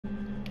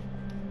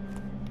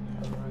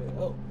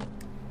Oh.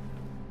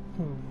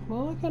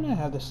 Well, why can't I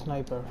have the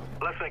sniper?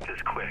 Let's make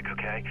this quick,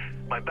 okay?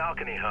 My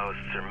balcony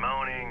hosts are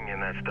moaning, and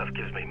that stuff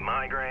gives me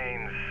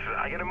migraines.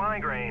 I get a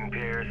migraine,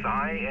 Pierce.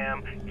 I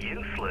am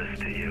useless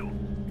to you.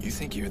 You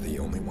think you're the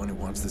only one who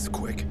wants this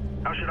quick?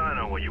 How should I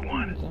know what you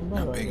want?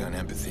 Not big on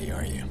empathy,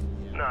 are you?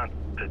 Not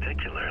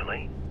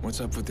particularly.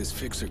 What's up with this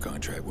fixer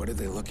contract? What are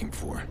they looking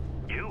for?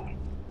 You.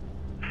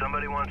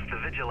 Somebody wants the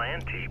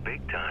vigilante,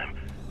 big time.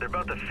 They're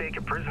about to fake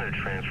a prisoner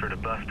transfer to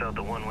bust out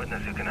the one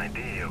witness who can ID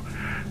you.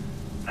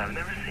 I've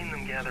never seen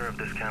them gather up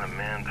this kind of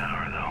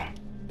manpower, though.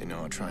 They know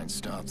I'll try and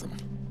stop them.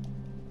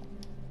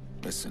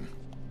 Listen,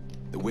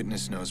 the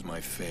witness knows my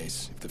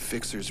face. If the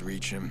fixers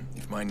reach him,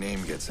 if my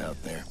name gets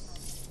out there,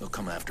 they'll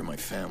come after my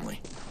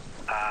family.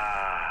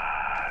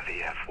 Ah,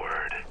 the F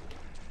word.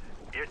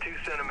 You're too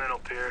sentimental,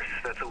 Pierce.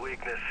 That's a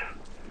weakness.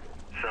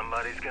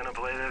 Somebody's gonna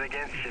play that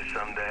against you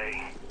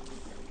someday.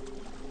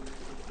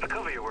 I'll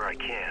cover you where I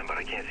can, but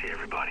I can't see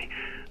everybody.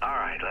 All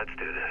right, let's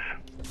do this.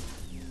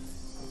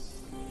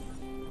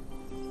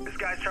 This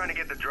guy's trying to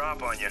get the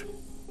drop on you.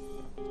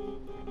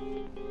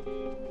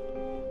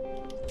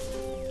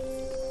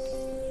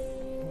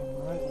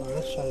 Alright, well,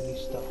 let's try to be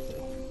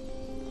stealthy.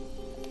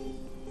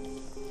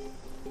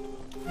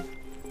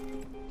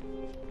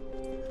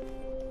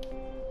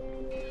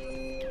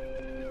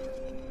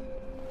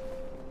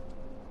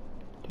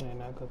 Can I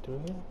not go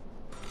through here?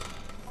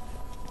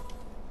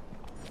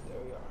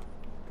 There we are.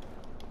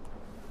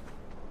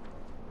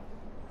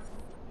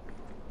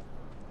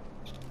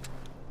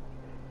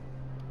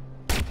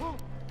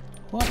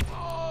 What?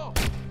 Oh,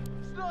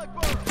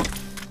 sniper!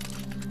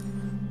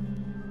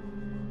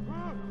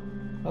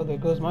 Oh, there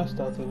goes my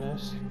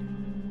stealthiness.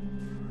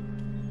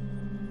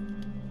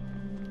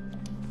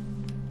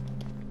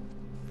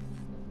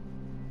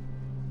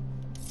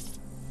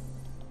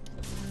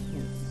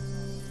 This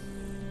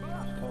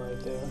guy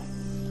right there.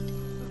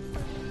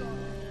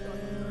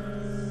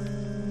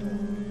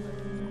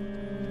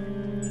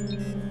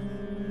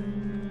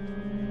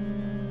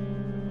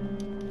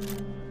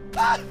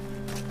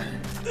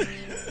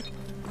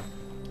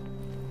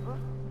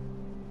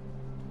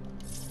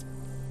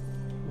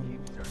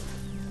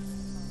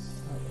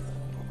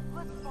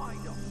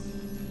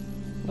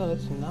 No,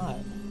 it's not.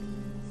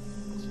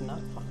 It's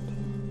not fun.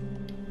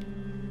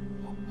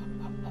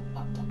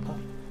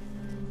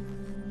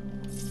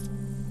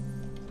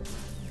 This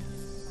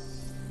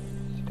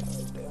guy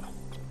right there.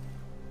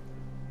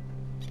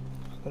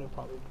 I could have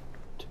probably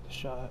took a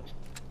shot.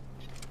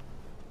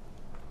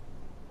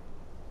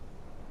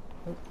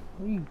 What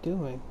are you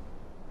doing?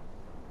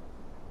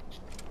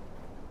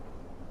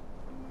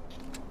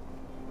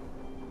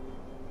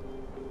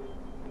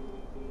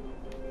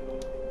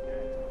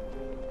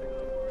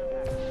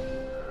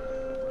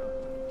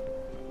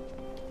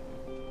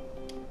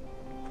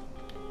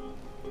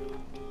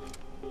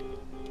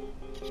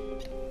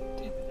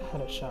 I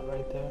had a shot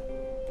right there.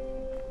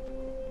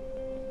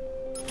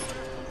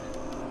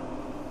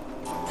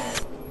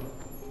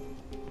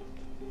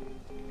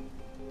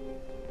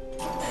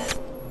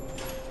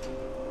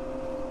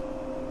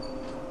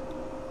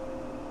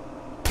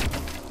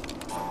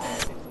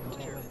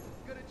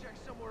 Gonna check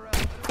somewhere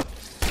else.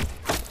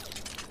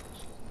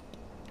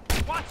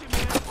 Watch it,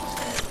 man.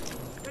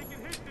 Taking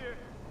hits here.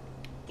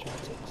 Trying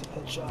to take some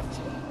headshots.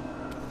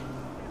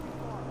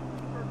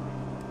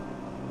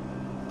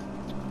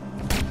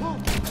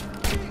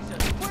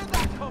 Jesus, where'd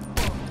that come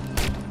from?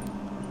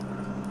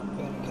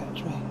 Better catch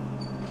me.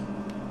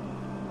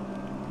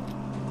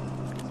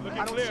 It's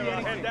looking clear.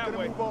 I'll head that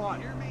way. Move on.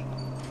 Hear me?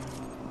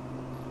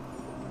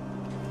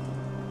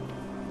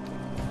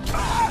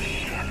 Oh,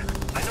 shit.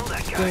 I know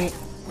that guy.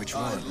 Which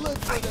one? I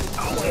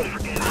always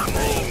forget his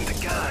name. The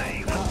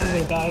guy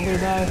with I'm gonna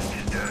die.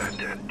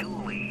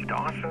 Dooley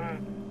Dawson.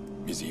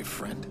 Is he a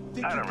friend?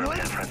 I don't really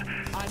have friends.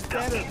 I'm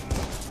better.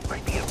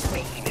 Might be a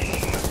fake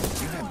name.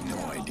 You have no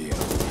idea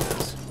who he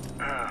is.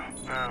 Oh,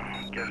 well,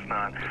 guess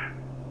not.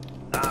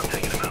 I'm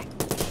taking him out.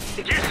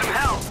 Use some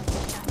help!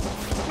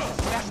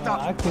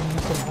 I could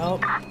use some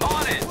help.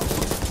 On it!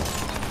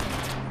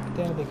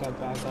 Damn, they got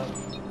back up.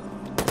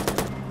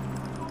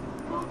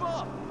 Move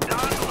up.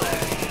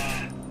 Douglas!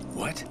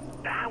 What?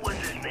 That was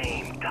his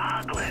name,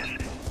 Douglas.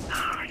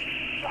 Oh,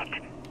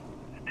 shit.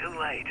 It's too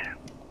late.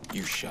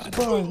 You shot him?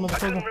 Surprise, I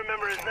couldn't motherfucker.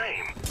 remember his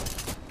name.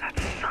 That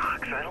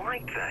sucks. I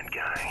liked that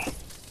guy.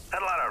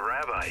 Had a lot of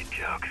rabbi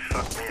jokes.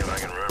 Fuck me if I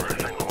can remember a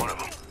single one of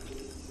them.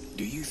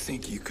 Do you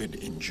think you could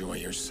enjoy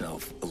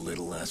yourself a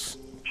little less?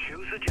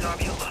 Choose a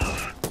job you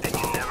love, and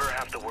you never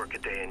have to work a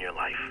day in your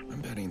life.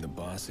 I'm betting the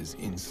boss is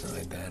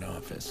inside that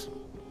office.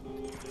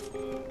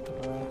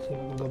 Alright, see if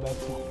we can go back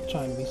to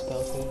trying to be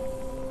stealthy.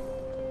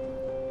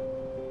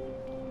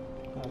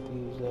 I have to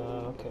use,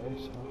 okay,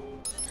 so.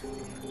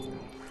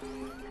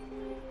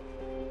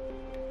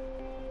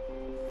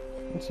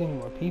 I don't see any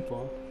more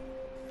people.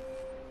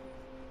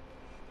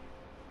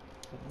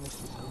 Let me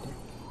see something.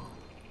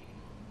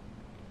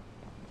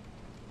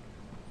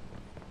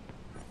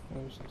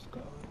 Where's this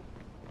going?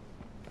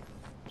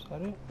 Is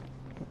that it?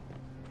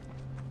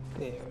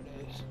 There it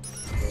is.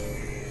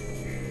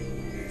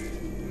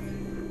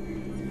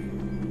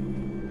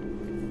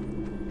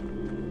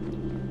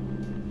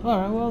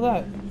 Alright, well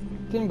that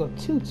didn't go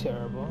too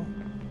terrible.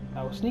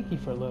 I was sneaky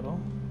for a little.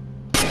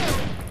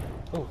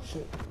 Oh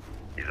shit.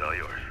 He's all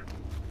yours.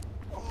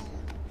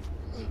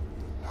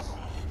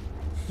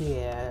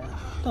 Yeah,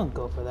 don't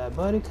go for that,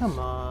 buddy. Come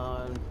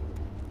on.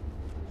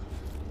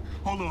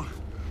 Hold on.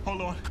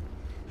 Hold on.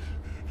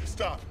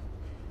 Stop.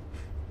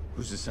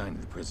 Who's assigned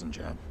to the prison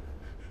job?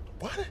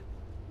 What?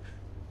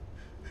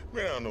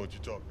 Man, I don't know what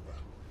you're talking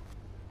about.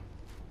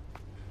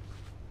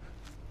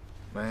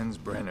 Lance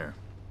Brenner.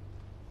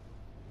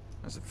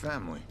 As a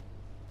family.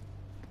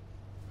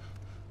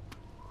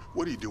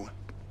 What are you doing?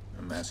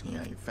 I'm asking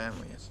how your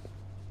family is.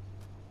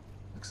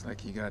 Looks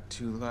like you got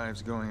two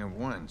lives going at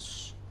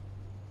once.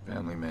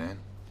 Family man.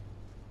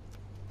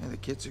 Yeah, the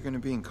kids are gonna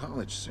be in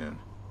college soon.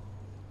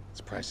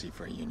 It's pricey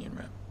for a union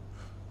rep.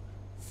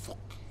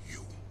 Fuck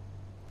you.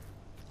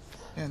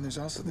 And there's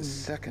also the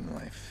second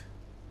life.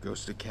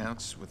 Ghost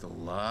accounts with a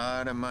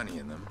lot of money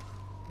in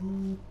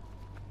them.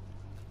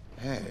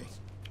 Hey.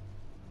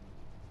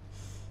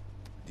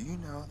 Do you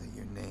know that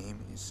your name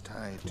is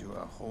tied to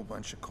a whole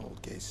bunch of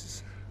cold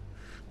cases?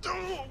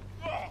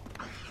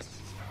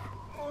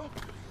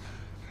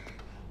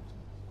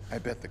 I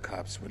bet the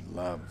cops would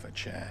love a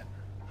chat.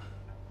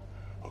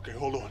 Okay,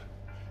 hold on.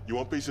 You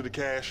want a piece of the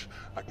cash?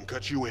 I can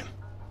cut you in.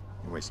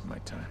 You're wasting my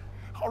time.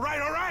 All right,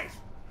 all right.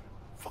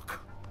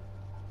 Fuck.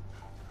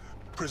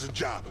 Prison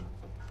job.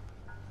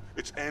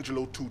 It's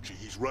Angelo Tucci.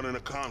 He's running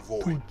a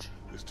convoy.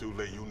 It's too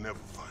late. You'll never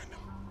find him.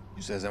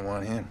 Who says I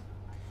want him?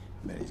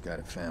 Bet he's got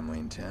a family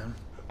in town.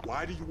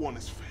 Why do you want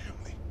his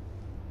family?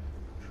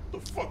 The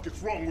fuck is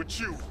wrong with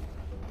you?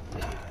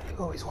 You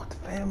always want the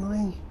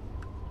family.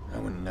 I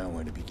wouldn't know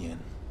where to begin.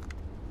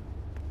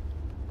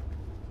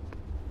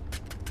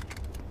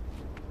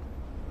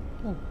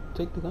 Oh,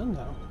 take the gun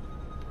now.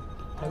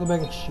 I'll go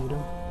back and shoot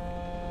him.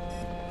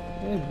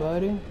 Hey,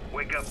 buddy.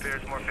 Wake up,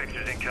 Pierce. More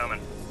fixers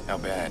incoming. How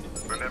bad?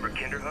 Remember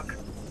Kinderhook?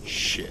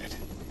 Shit.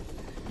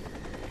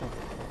 Oh,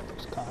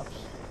 those cops.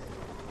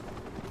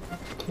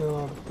 Kill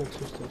all the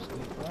fixers to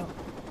escape out.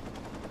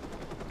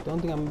 Don't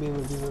think I'm gonna be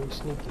able to be very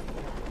sneaky.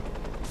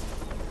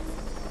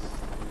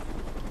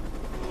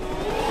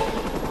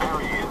 There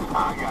he is.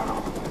 I got him.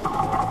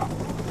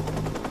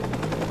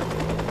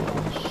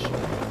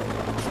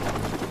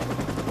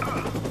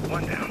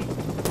 One down.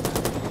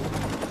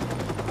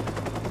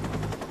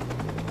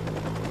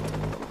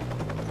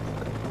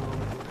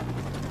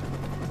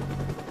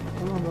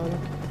 Come on, buddy.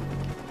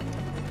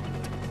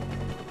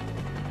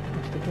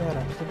 Stick your head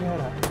up, stick your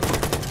head up.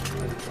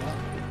 There you go.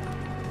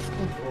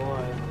 Good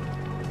boy.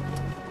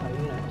 Oh,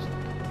 you next.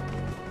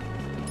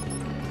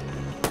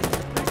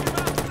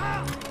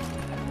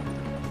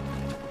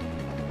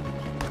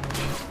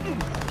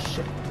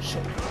 Shit,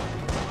 shit.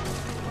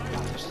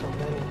 God, there's so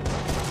many.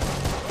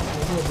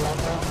 Maybe a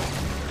blackout?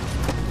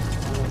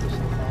 I don't know if there's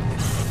no problem.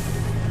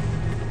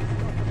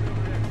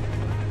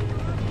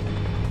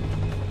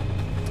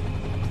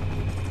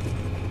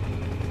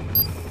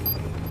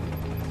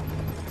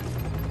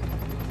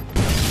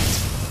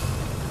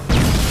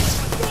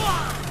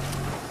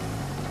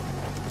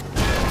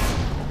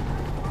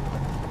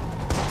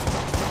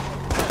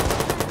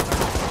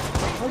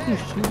 How's he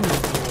shooting me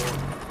for?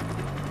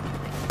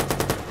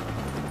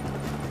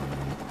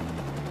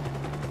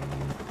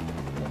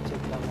 Gotta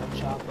take down that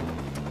chopper.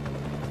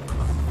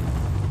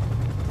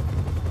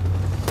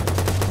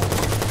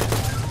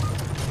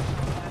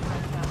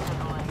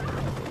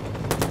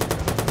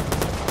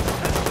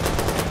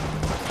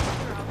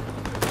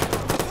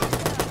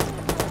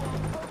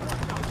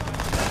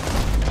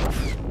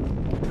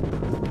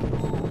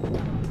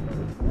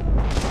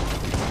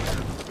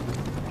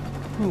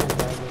 My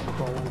bag is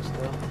crawling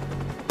still.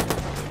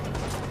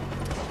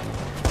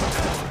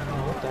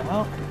 Oh, what the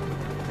hell?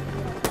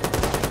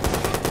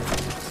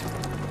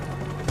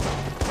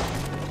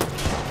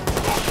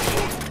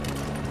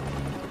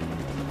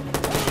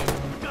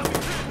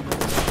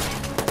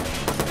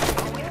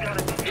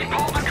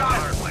 Pull the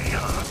car way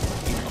on.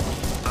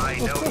 I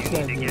know you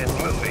need to get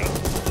moving.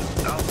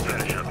 I'll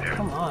finish up here.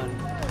 Come on.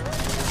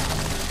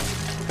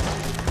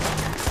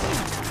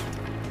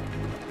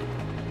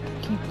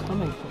 Keep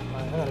coming from I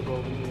gotta go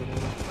over here then.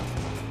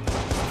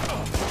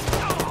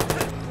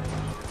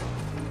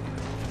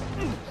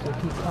 They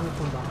keep coming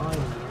from behind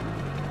me.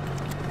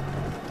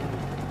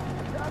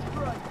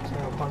 So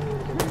I'll probably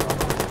get the now.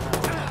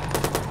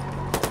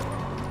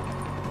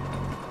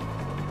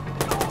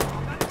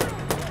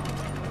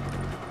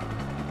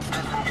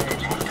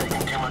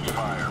 Taking too much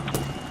fire.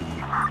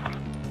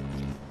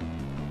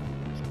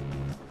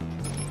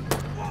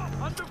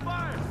 Under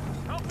fire!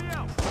 Help me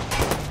out!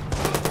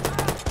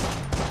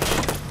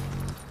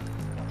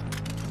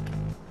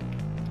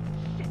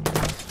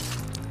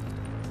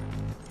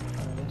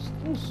 Alright,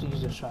 let's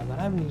use the shotgun.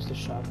 I haven't used the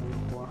shotgun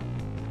before.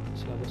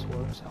 Let's see how this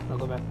works. I'm gonna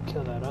go back and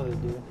kill that other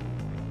dude.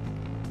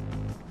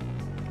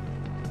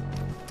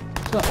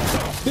 What's up,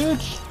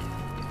 bitch?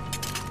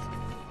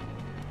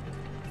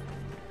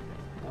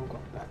 I'm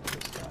going back to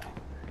this guy.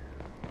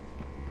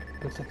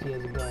 Looks like he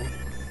has a gun.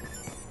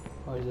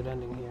 Or is it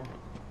ending here?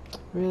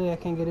 Really? I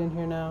can't get in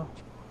here now?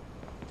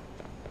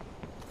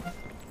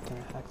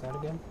 Can I hack that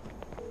again?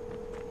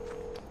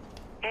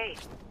 Hey,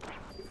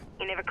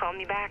 you never called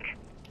me back.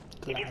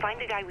 Did you find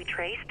the guy we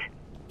traced?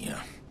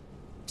 Yeah,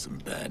 some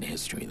bad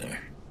history there.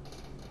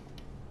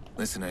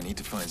 Listen, I need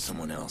to find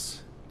someone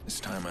else.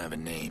 This time I have a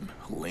name,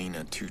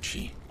 Helena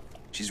Tucci.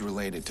 She's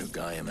related to a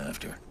guy I'm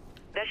after.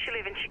 Does she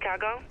live in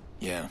Chicago?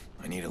 Yeah,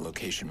 I need a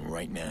location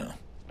right now.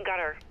 Got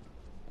her.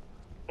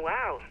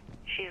 Wow,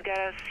 she's got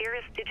a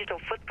serious digital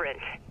footprint.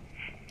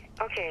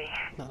 Okay,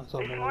 this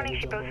morning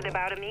she posted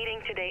about a meeting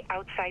today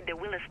outside the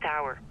Willis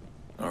Tower.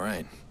 All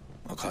right,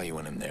 I'll call you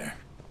when I'm there.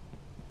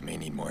 I may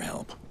need more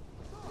help.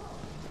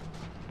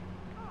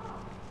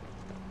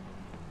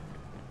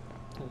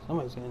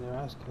 Somebody's getting their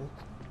ass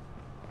kicked.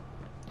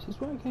 Is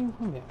this where I came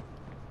from? Yeah.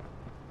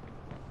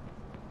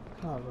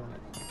 Alright.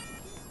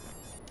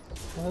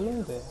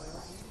 Hello there.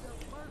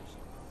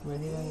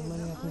 Ready any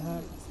money I can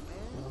have?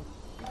 No.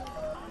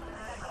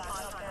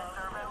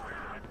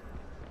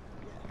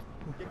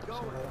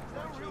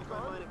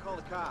 Call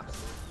the cops.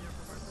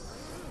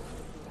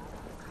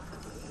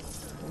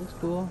 That's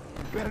cool.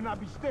 You better not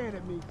be staring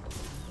at me.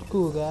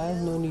 Cool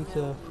guys, no need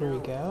to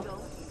freak out.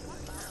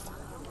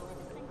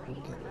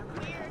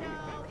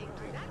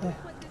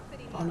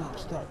 Oh no,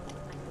 stop.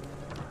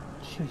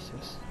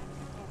 Jesus.